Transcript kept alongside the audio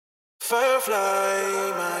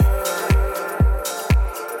Firefly, my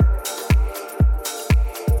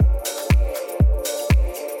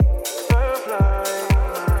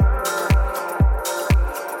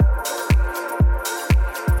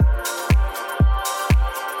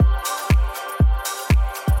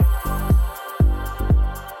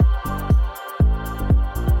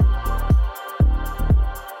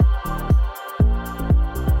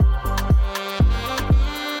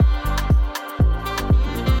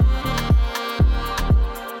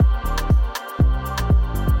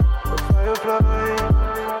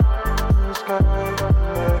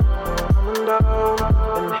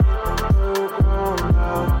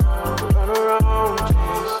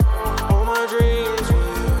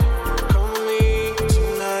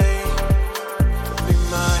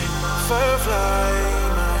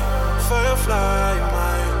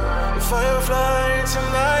Firefly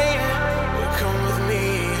tonight, you come with me.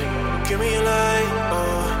 Give me a light,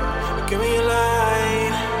 oh, give me a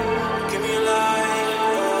light, give me a light,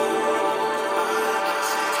 oh.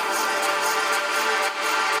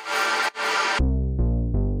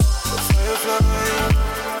 Firefly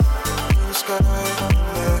in the sky,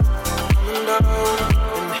 yeah, coming down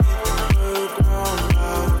and hitting the ground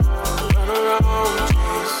now. Run around,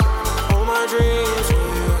 chase all my dreams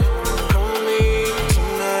with you.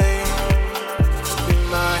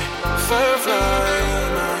 Firefly,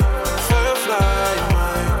 my firefly,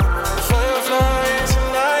 my firefly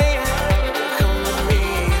tonight. Come with me,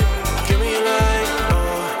 give me a light,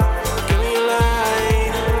 oh, give me a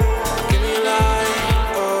light, give me a light,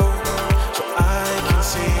 oh, so I can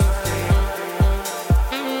see.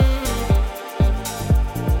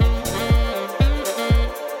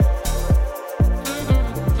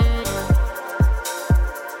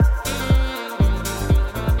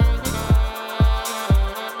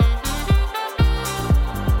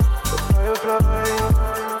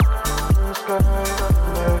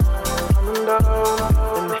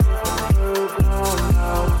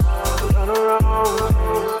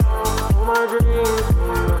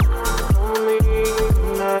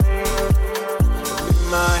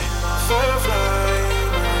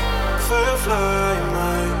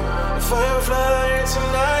 Firefly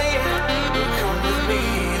tonight, you come with me.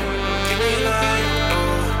 Give me a light,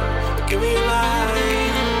 oh, give me a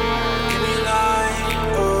light, give me a light,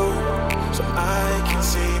 oh, so I can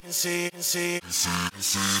see.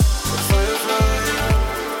 Firefly.